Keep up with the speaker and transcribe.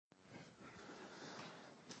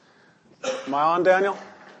Am I on, Daniel?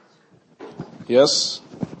 Yes,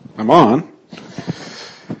 I'm on.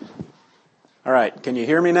 All right, can you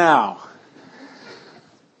hear me now?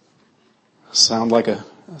 Sound like the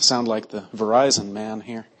Verizon man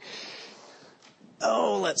here.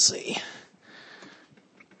 Oh, let's see.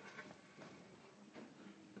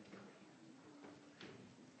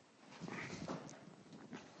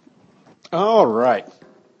 All right.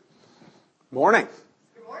 Morning.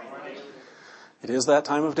 Good morning. It is that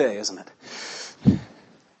time of day, isn't it?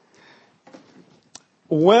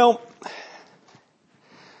 Well,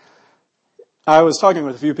 I was talking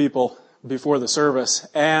with a few people before the service,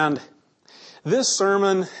 and this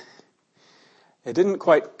sermon, it didn't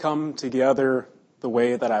quite come together the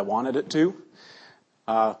way that I wanted it to.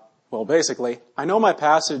 Well, basically, I know my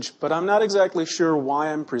passage, but I'm not exactly sure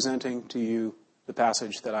why I'm presenting to you the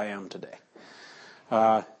passage that I am today.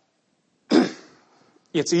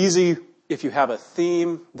 It's easy if you have a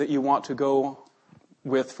theme that you want to go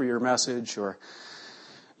with for your message, or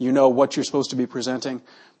you know what you're supposed to be presenting.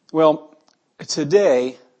 Well,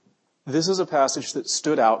 today, this is a passage that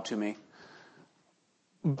stood out to me,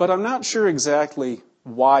 but I'm not sure exactly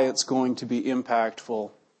why it's going to be impactful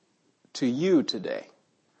to you today.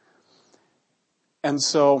 And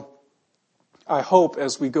so, I hope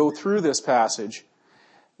as we go through this passage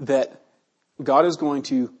that God is going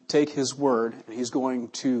to take His Word and He's going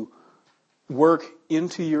to work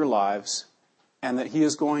into your lives, and that He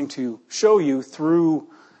is going to show you through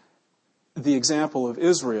the example of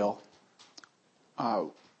Israel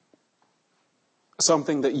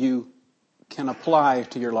something that you can apply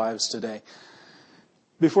to your lives today.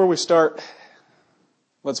 Before we start,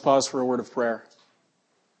 let's pause for a word of prayer,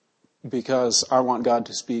 because I want God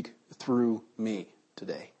to speak through me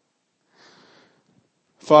today.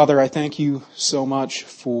 Father, I thank you so much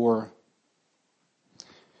for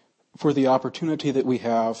the opportunity that we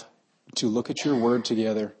have to look at your word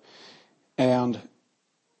together, and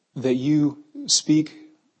that you speak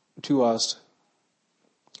to us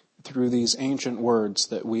through these ancient words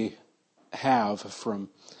that we have from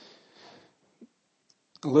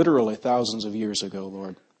literally thousands of years ago,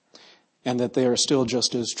 Lord, and that they are still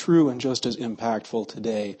just as true and just as impactful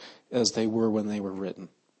today as they were when they were written.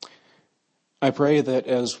 I pray that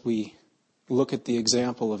as we look at the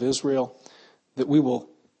example of Israel, that we will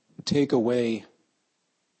take away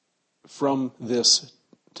from this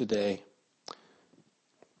today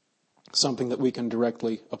something that we can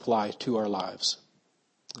directly apply to our lives.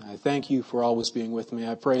 I thank you for always being with me.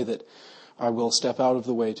 I pray that I will step out of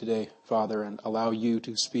the way today, Father, and allow you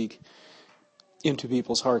to speak into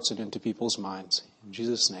people's hearts and into people's minds. In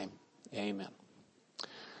Jesus' name, amen.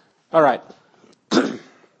 All right.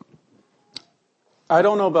 I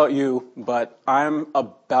don't know about you, but I'm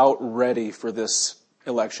about ready for this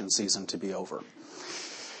election season to be over.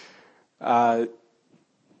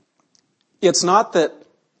 It's not that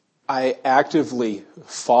I actively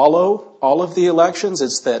follow all of the elections,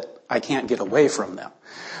 it's that I can't get away from them.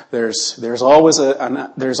 There's always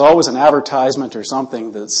an advertisement or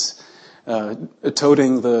something that's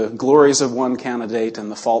toting the glories of one candidate and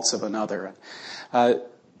the faults of another.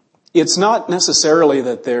 It's not necessarily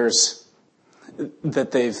that they're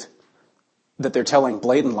telling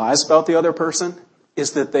blatant lies about the other person,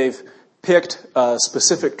 is that they've picked a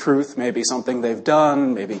specific truth, maybe something they've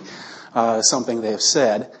done, maybe something they've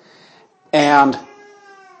said, and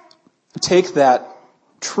take that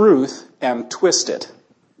truth and twist it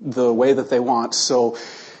the way that they want. So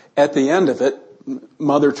at the end of it,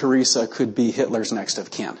 Mother Teresa could be Hitler's next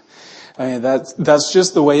of kin. I mean, that's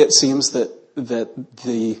just the way it seems that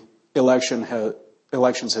the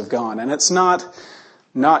elections have gone. And it's not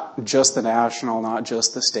just the national, not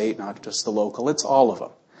just the state, not just the local, it's all of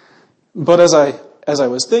them. But as I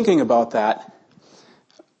was thinking about that,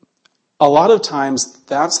 a lot of times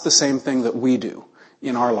that's the same thing that we do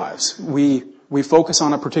in our lives. We focus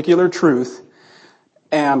on a particular truth,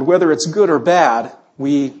 and whether it's good or bad,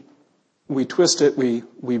 we twist it, we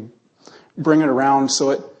bring it around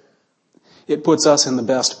so it puts us in the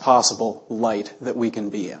best possible light that we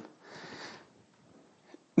can be in.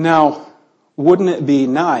 Now, wouldn't it be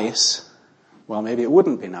nice? Well, maybe it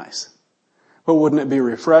wouldn't be nice, but wouldn't it be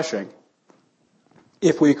refreshing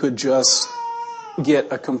if we could just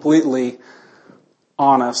get a completely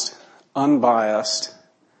honest, unbiased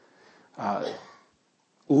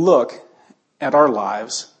look at our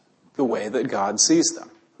lives the way that God sees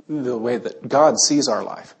them, the way that God sees our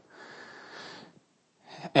life.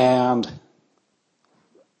 And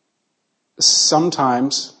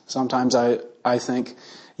sometimes I think,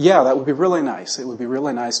 yeah, that would be really nice. It would be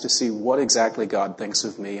really nice to see what exactly God thinks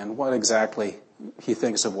of me and what exactly He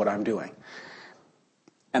thinks of what I'm doing.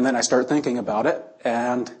 And then I start thinking about it,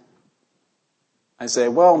 and I say,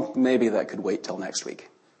 well, maybe that could wait till next week.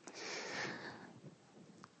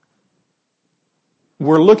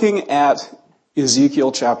 We're looking at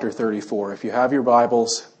Ezekiel chapter 34. If you have your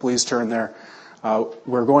Bibles, please turn there.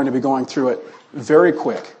 We're going to be going through it very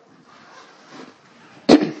quick,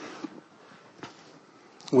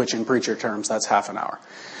 which in preacher terms, that's half an hour.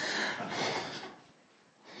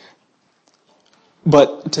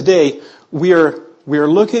 But today, we are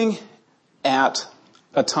looking at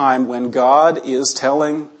a time when God is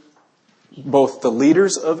telling both the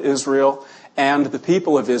leaders of Israel and the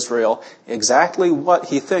people of Israel exactly what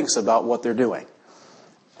he thinks about what they're doing.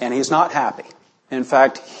 And he's not happy. In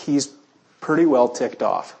fact, he's pretty well ticked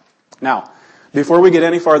off. Now, before we get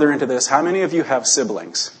any farther into this, how many of you have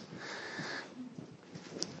siblings?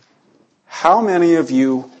 How many of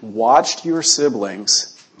you watched your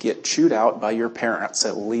siblings get chewed out by your parents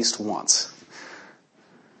at least once?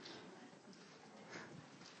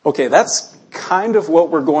 Okay, that's kind of what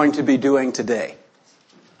we're going to be doing today.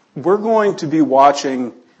 We're going to be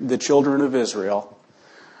watching the children of Israel.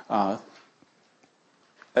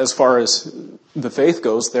 As far as the faith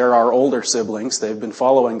goes, they're our older siblings. They've been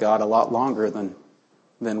following God a lot longer than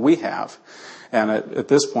we have. And at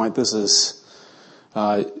this point, this is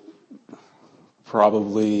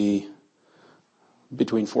probably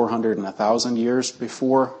between 400 and 1,000 years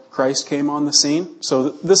before Christ came on the scene. So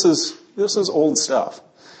this is old stuff.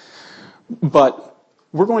 But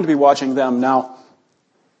we're going to be watching them. Now,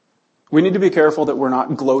 we need to be careful that we're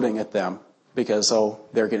not gloating at them because,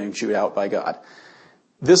 they're getting chewed out by God.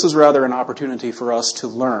 This is rather an opportunity for us to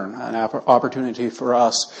learn, an opportunity for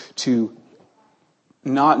us to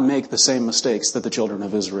not make the same mistakes that the children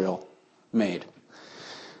of Israel made.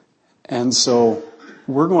 And so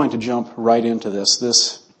we're going to jump right into this.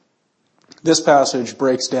 This passage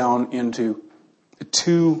breaks down into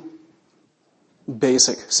two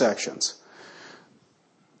basic sections.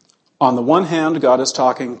 On the one hand, God is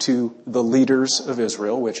talking to the leaders of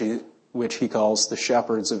Israel, which he calls the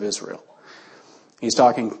shepherds of Israel. He's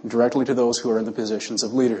talking directly to those who are in the positions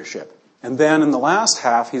of leadership. And then in the last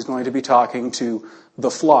half, he's going to be talking to the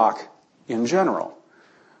flock in general.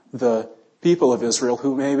 The people of Israel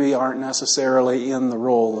who maybe aren't necessarily in the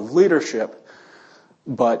role of leadership,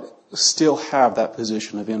 but still have that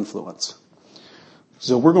position of influence.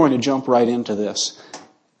 So we're going to jump right into this.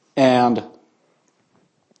 And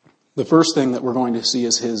the first thing that we're going to see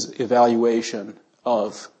is his evaluation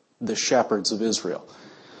of the shepherds of Israel.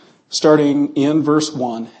 Starting in verse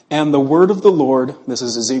 1, and the word of the Lord, this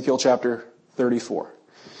is Ezekiel chapter 34.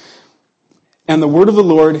 And the word of the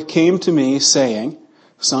Lord came to me, saying,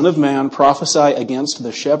 Son of man, prophesy against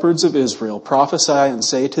the shepherds of Israel. Prophesy and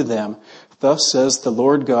say to them, Thus says the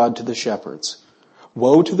Lord God to the shepherds.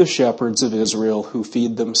 Woe to the shepherds of Israel who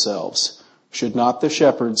feed themselves. Should not the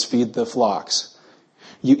shepherds feed the flocks?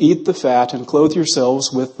 You eat the fat and clothe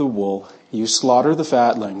yourselves with the wool. You slaughter the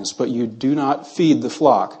fatlings, but you do not feed the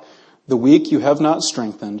flock. The weak you have not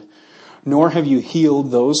strengthened, nor have you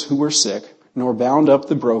healed those who were sick, nor bound up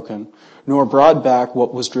the broken, nor brought back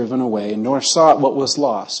what was driven away, nor sought what was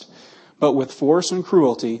lost. But with force and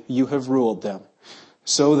cruelty you have ruled them.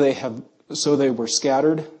 So they were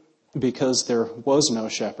scattered because there was no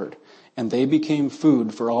shepherd, and they became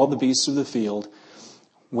food for all the beasts of the field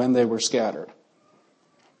when they were scattered.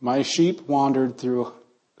 My sheep wandered through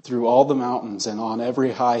all the mountains and on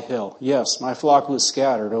every high hill. Yes, my flock was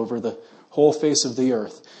scattered over the whole face of the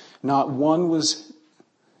earth. Not one was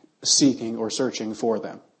seeking or searching for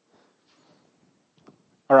them.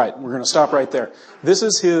 All right, we're going to stop right there. This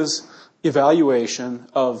is his evaluation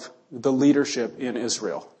of the leadership in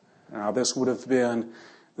Israel. Now, this would have been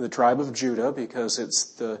the tribe of Judah because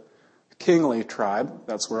it's the kingly tribe.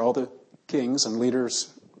 That's where all the kings and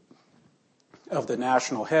leaders of the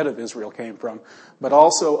national head of Israel came from, but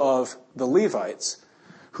also of the Levites,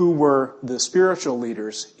 who were the spiritual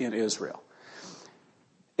leaders in Israel.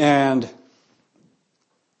 And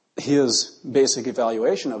his basic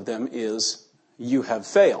evaluation of them is, you have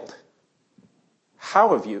failed.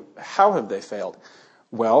 How have they failed?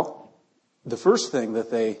 Well, the first thing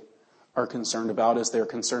that they are concerned about is they're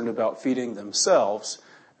concerned about feeding themselves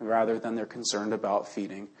rather than they're concerned about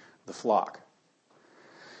feeding the flock.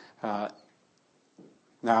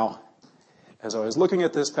 Now, as I was looking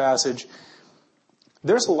at this passage,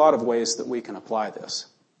 there's a lot of ways that we can apply this.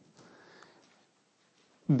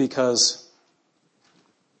 Because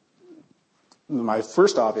my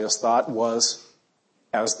first obvious thought was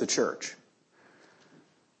as the church.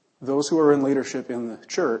 Those who are in leadership in the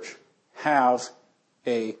church have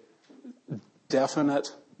a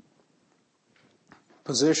definite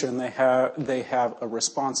position, they have a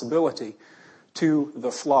responsibility to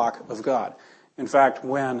the flock of God. In fact,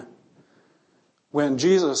 when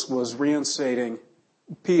Jesus was reinstating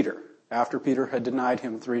Peter, after Peter had denied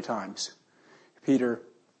him 3 times, Peter,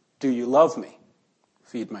 do you love me?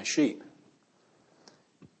 Feed my sheep.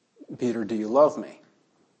 Peter, do you love me?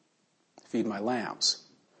 Feed my lambs.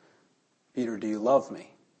 Peter, do you love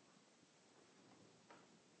me?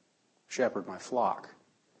 Shepherd my flock.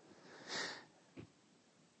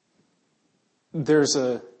 There's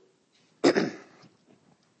a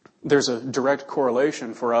direct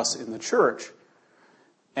correlation for us in the church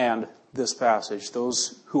and this passage.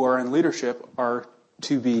 Those who are in leadership are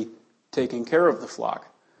to be taking care of the flock,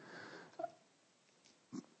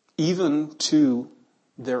 even to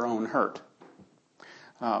their own hurt.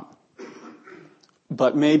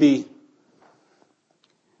 But maybe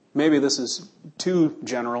this is too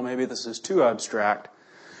general, maybe this is too abstract.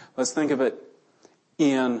 Let's think of it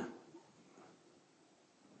in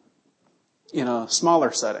a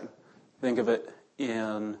smaller setting. Think of it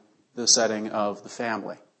in the setting of the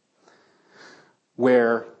family,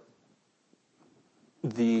 where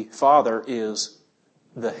the father is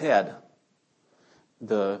the head,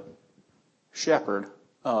 the shepherd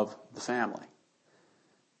of the family.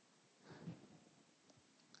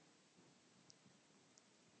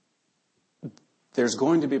 There's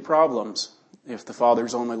going to be problems if the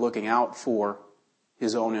father's only looking out for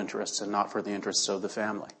his own interests and not for the interests of the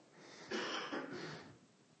family.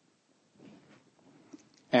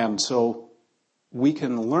 And so we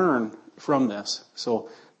can learn from this. So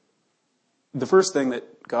the first thing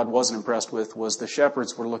that God wasn't impressed with was the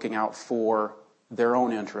shepherds were looking out for their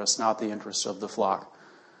own interests, not the interests of the flock.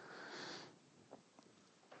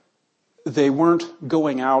 They weren't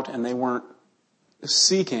going out and they weren't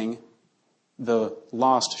seeking the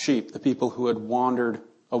lost sheep, the people who had wandered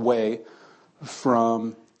away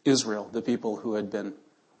from Israel, the people who had been,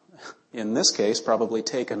 in this case, probably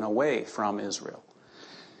taken away from Israel.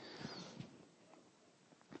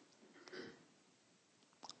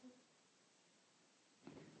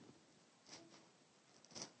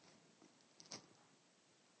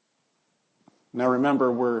 Now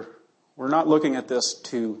remember, we're not looking at this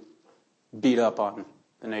to beat up on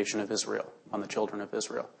the nation of Israel, on the children of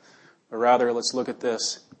Israel. But rather, let's look at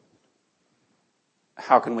this.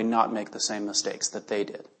 How can we not make the same mistakes that they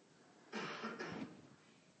did?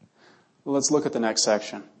 Well, let's look at the next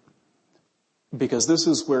section. Because this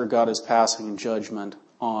is where God is passing judgment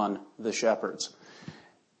on the shepherds.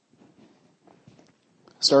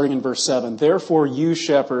 Starting in verse 7, "Therefore you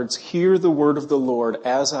shepherds, hear the word of the Lord,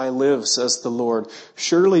 as I live, says the Lord.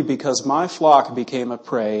 Surely because my flock became a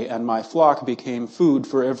prey, and my flock became food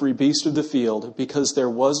for every beast of the field, because there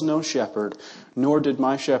was no shepherd, nor did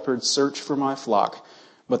my shepherds search for my flock,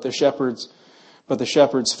 but the shepherds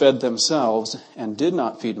fed themselves, and did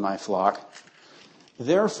not feed my flock.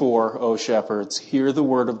 Therefore, O shepherds, hear the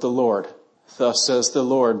word of the Lord. Thus says the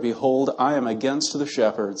Lord, behold, I am against the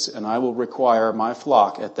shepherds, and I will require my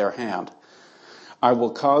flock at their hand. I will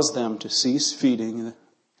cause them to cease feeding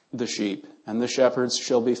the sheep, and the shepherds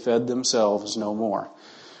shall be fed themselves no more.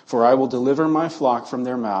 For I will deliver my flock from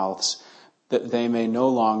their mouths, that they may no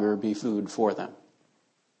longer be food for them."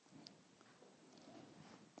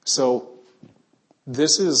 So,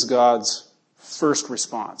 this is God's first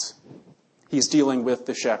response. He's dealing with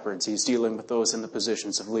the shepherds. He's dealing with those in the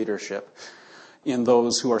positions of leadership, in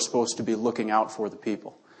those who are supposed to be looking out for the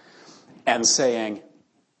people, and saying,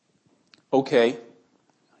 okay,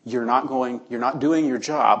 you're not doing your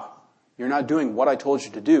job. You're not doing what I told you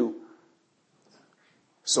to do.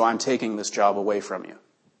 So I'm taking this job away from you.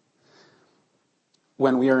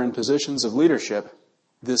 When we are in positions of leadership,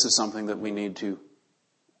 this is something that we need to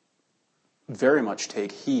very much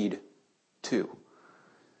take heed to.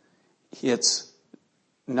 It's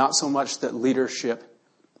not so much that leadership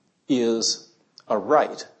is a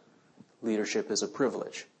right. Leadership is a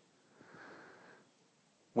privilege.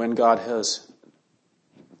 When God has,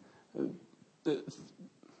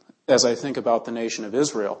 as I think about the nation of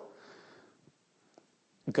Israel,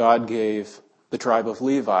 God gave the tribe of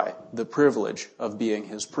Levi the privilege of being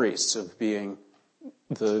his priests, of being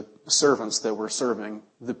the servants that were serving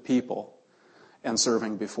the people and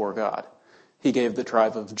serving before God. He gave the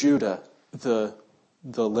tribe of Judah the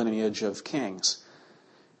lineage of kings.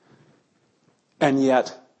 And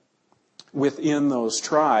yet, within those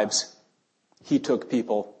tribes, he took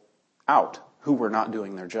people out who were not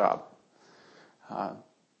doing their job.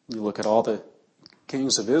 You look at all the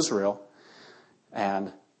kings of Israel,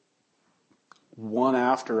 and one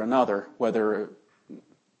after another, whether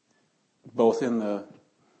both when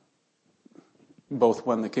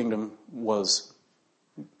the kingdom was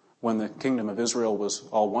when the kingdom of Israel was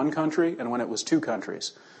all one country and when it was two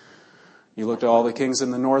countries. You looked at all the kings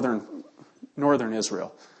in the northern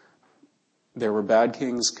Israel. There were bad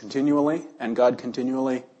kings continually, and God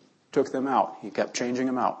continually took them out. He kept changing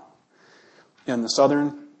them out. In the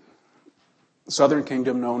southern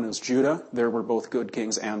kingdom known as Judah, there were both good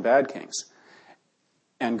kings and bad kings.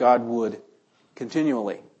 And God would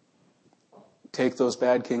continually take those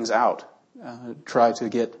bad kings out, try to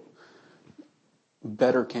get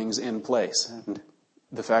better kings in place. And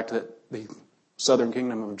the fact that the southern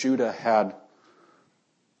kingdom of Judah had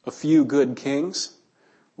a few good kings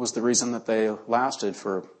was the reason that they lasted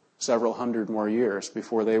for several hundred more years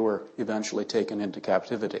before they were eventually taken into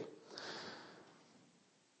captivity.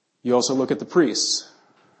 You also look at the priests.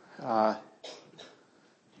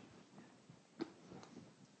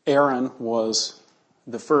 Aaron was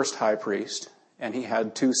the first high priest, and he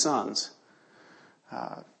had two sons.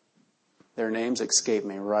 Their names escape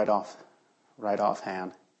me right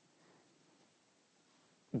offhand.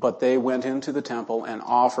 But they went into the temple and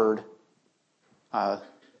offered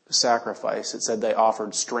sacrifice. It said they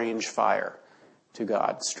offered strange fire to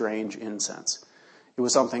God, strange incense. It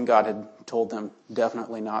was something God had told them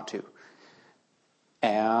definitely not to.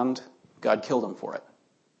 And God killed them for it.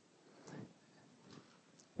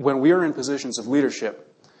 When we are in positions of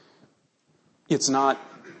leadership, it's not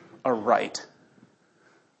a right.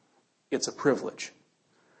 It's a privilege.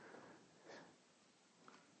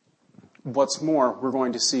 What's more, we're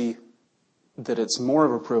going to see that it's more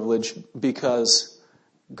of a privilege because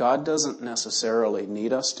God doesn't necessarily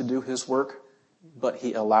need us to do His work, but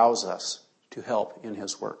He allows us to help in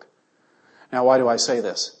His work. Now, why do I say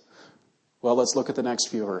this? Well, let's look at the next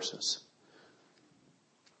few verses.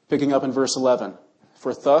 Picking up in verse 11.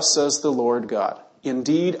 For thus says the Lord God,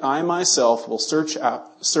 indeed, I myself will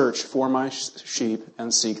search for my sheep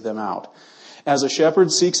and seek them out. As a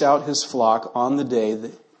shepherd seeks out his flock on the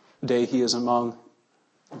day he is among...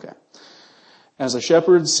 As a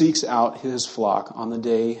shepherd seeks out his flock on the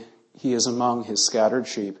day he is among his scattered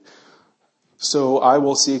sheep, so I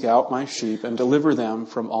will seek out my sheep and deliver them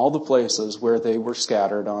from all the places where they were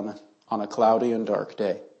scattered on a cloudy and dark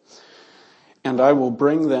day. And I will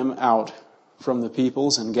bring them out from the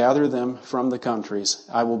peoples and gather them from the countries.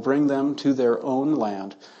 I will bring them to their own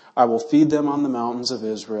land. I will feed them on the mountains of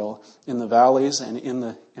Israel, in the valleys and in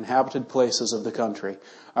the inhabited places of the country.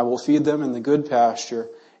 I will feed them in the good pasture,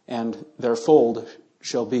 and their fold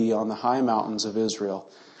shall be on the high mountains of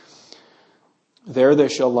Israel. There they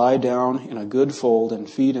shall lie down in a good fold and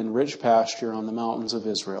feed in rich pasture on the mountains of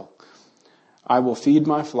Israel. I will feed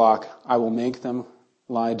my flock. I will make them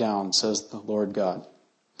lie down, says the Lord God.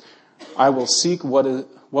 I will seek what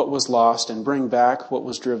was lost and bring back what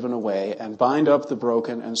was driven away and bind up the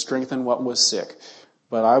broken and strengthen what was sick.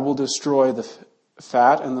 But I will destroy the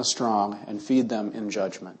fat and the strong and feed them in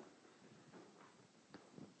judgment.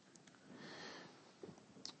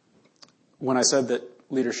 When I said that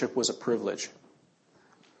leadership was a privilege,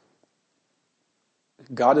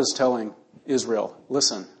 God is telling Israel,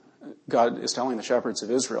 listen. God is telling the shepherds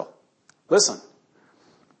of Israel, listen,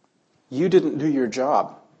 you didn't do your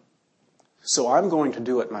job, so I'm going to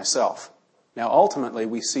do it myself. Now, ultimately,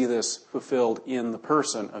 we see this fulfilled in the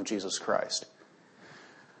person of Jesus Christ,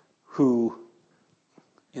 who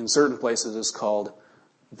in certain places is called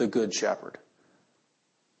the Good Shepherd.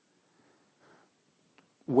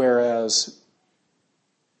 Whereas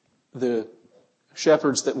the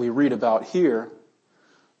shepherds that we read about here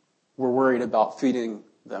were worried about feeding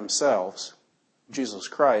themselves, Jesus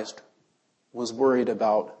Christ was worried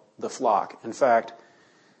about the flock. In fact,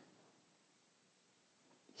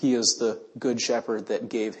 He is the good shepherd that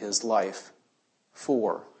gave His life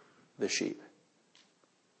for the sheep.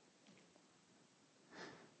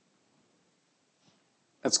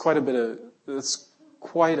 That's quite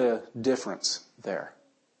a difference there,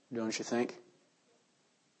 don't you think?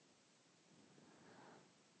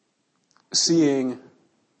 Seeing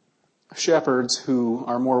shepherds who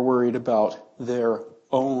are more worried about their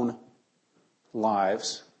own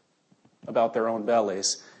lives, about their own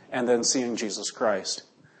bellies, and then seeing Jesus Christ,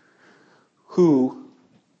 who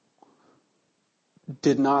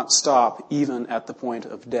did not stop even at the point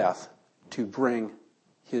of death to bring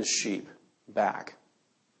His sheep back.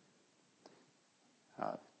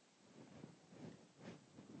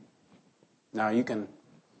 Now you can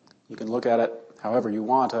look at it however you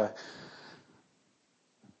want.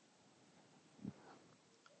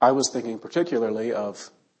 I was thinking particularly of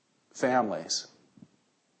families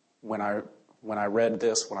when I read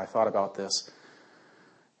this, when I thought about this,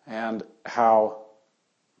 and how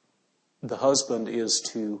the husband is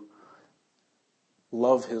to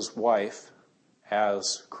love his wife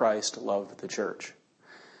as Christ loved the church.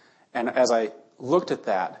 And as I looked at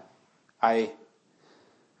that, how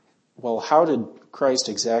did Christ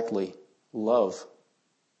exactly love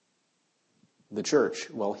the church?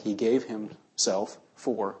 Well, he gave himself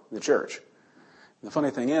for the church. And the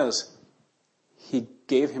funny thing is, he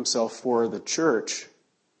gave himself for the church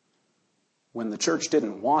when the church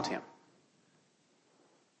didn't want him.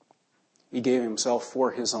 He gave himself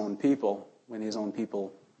for his own people when his own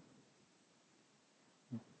people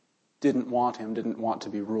didn't want him, didn't want to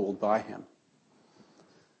be ruled by him.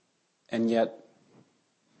 And yet,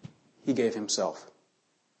 he gave himself.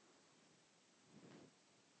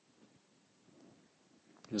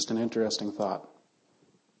 Just an interesting thought.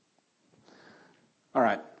 All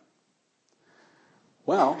right.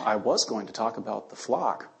 Well, I was going to talk about the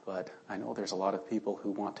flock, but I know there's a lot of people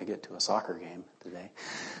who want to get to a soccer game today.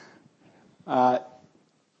 I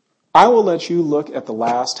will let you look at the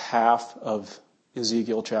last half of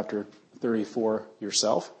Ezekiel chapter 34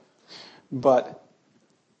 yourself. But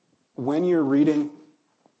when you're reading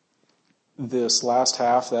this last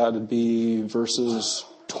half, that would be verses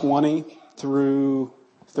 20 through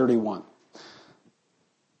 31.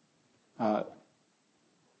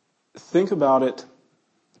 Think about it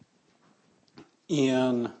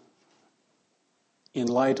in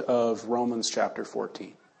light of Romans chapter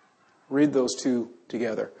 14. Read those two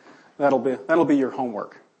together. That'll be your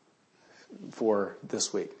homework for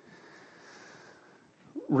this week.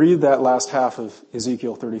 Read that last half of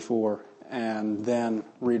Ezekiel 34 and then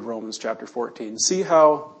read Romans chapter 14. See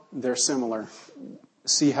how they're similar.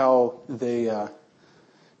 See how they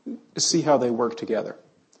work together.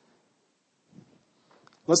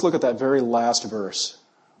 Let's look at that very last verse,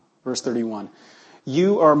 verse 31.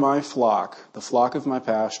 You are my flock, the flock of my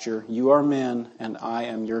pasture. You are men, and I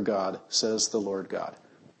am your God, says the Lord God.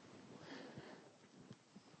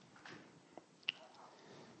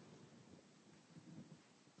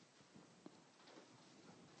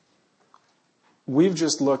 We've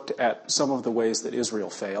just looked at some of the ways that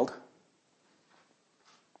Israel failed.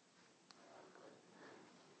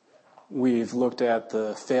 We've looked at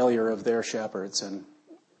the failure of their shepherds and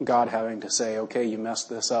God having to say, okay, you messed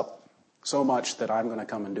this up so much that I'm going to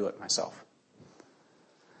come and do it myself.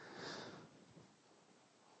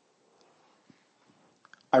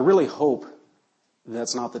 I really hope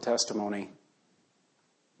that's not the testimony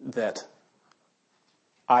that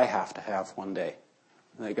I have to have one day.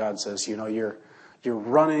 That God says, you're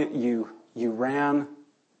running, you ran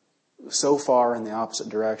so far in the opposite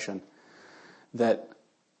direction that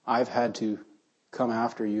I've had to come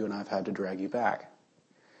after you and I've had to drag you back.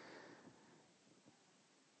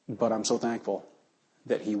 But I'm so thankful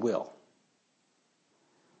that He will.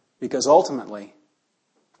 Because ultimately,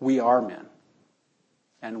 we are men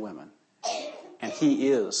and women. And He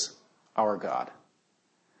is our God.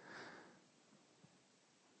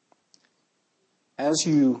 As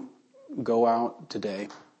you go out today,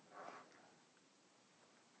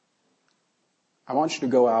 I want you to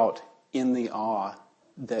go out in the awe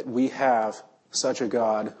that we have such a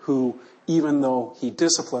God who, even though He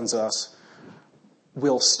disciplines us,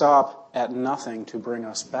 will stop at nothing to bring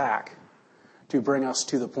us back, to bring us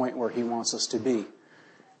to the point where He wants us to be.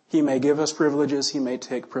 He may give us privileges, He may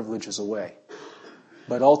take privileges away.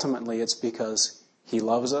 But ultimately it's because He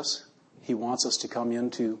loves us, He wants us to come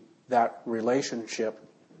into that relationship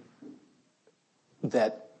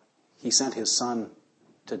that He sent His Son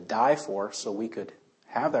to die for so we could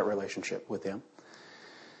have that relationship with Him.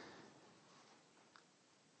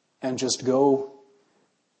 And just go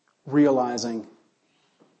realizing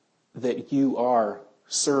that you are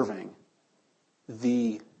serving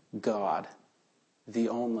the God, the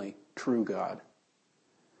only true God,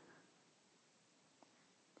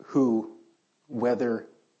 who, whether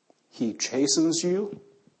He chastens you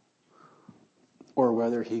or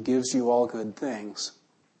whether He gives you all good things,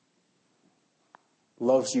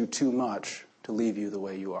 loves you too much to leave you the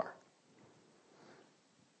way you are.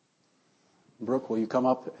 Brooke, will you come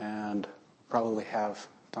up and probably have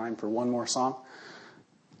time for one more song?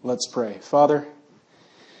 Let's pray. Father,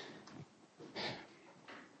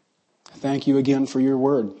 thank you again for your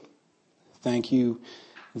word. Thank you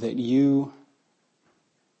that you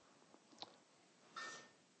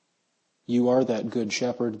are that good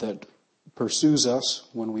shepherd that pursues us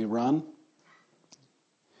when we run.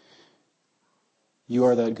 You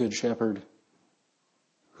are that good shepherd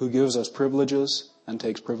who gives us privileges and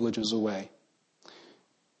takes privileges away.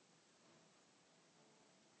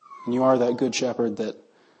 And you are that good shepherd that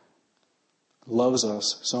loves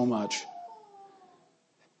us so much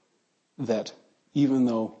that even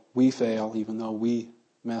though we fail, even though we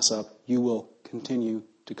mess up, you will continue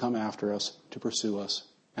to come after us, to pursue us,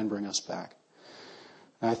 and bring us back.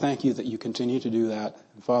 And I thank you that you continue to do that.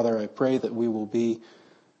 And Father, I pray that we will be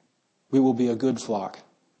a good flock,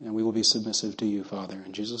 and we will be submissive to you, Father.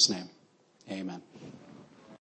 In Jesus' name, amen.